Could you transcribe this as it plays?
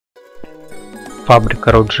Фабрика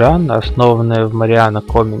Rugiano, основанная в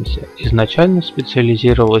Мариано-Коменсе, изначально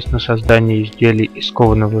специализировалась на создании изделий из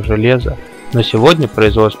кованого железа, но сегодня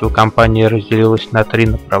производство компании разделилось на три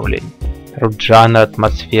направления. Rugiano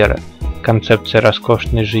атмосфера. Концепция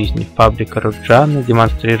роскошной жизни. Фабрика Rugiano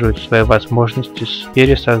демонстрирует свои возможности в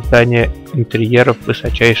сфере создания интерьеров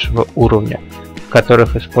высочайшего уровня, в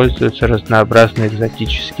которых используются разнообразные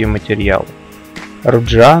экзотические материалы.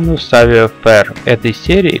 Rugiano Savio Fair. Этой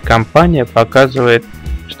серии компания показывает,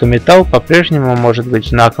 что металл по-прежнему может быть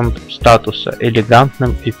знаком статуса,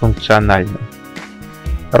 элегантным и функциональным.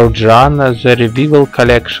 Rugiano The Revival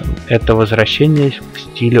Collection – это возвращение к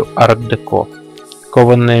стилю арт-деко.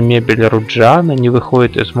 Кованая мебель Rugiano не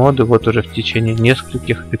выходит из моды вот уже в течение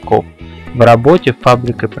нескольких веков. В работе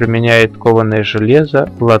фабрика применяет кованое железо,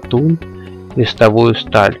 латунь, листовую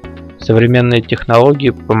сталь. Современные технологии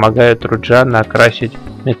помогают Rugiano окрасить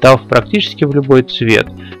металл практически в любой цвет,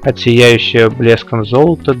 от сияющего блеском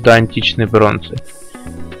золота до античной бронзы.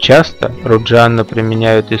 Часто Rugiano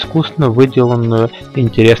применяют искусно выделанную и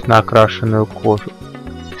интересно окрашенную кожу.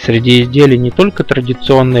 Среди изделий не только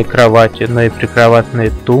традиционные кровати, но и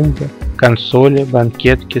прикроватные тумбы, консоли,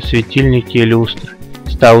 банкетки, светильники и люстры,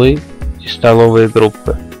 столы и столовые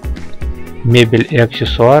группы. Мебель и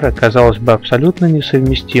аксессуары, казалось бы, абсолютно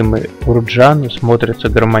несовместимые, у Rugiano смотрятся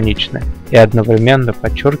гармонично и одновременно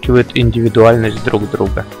подчеркивают индивидуальность друг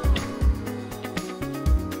друга.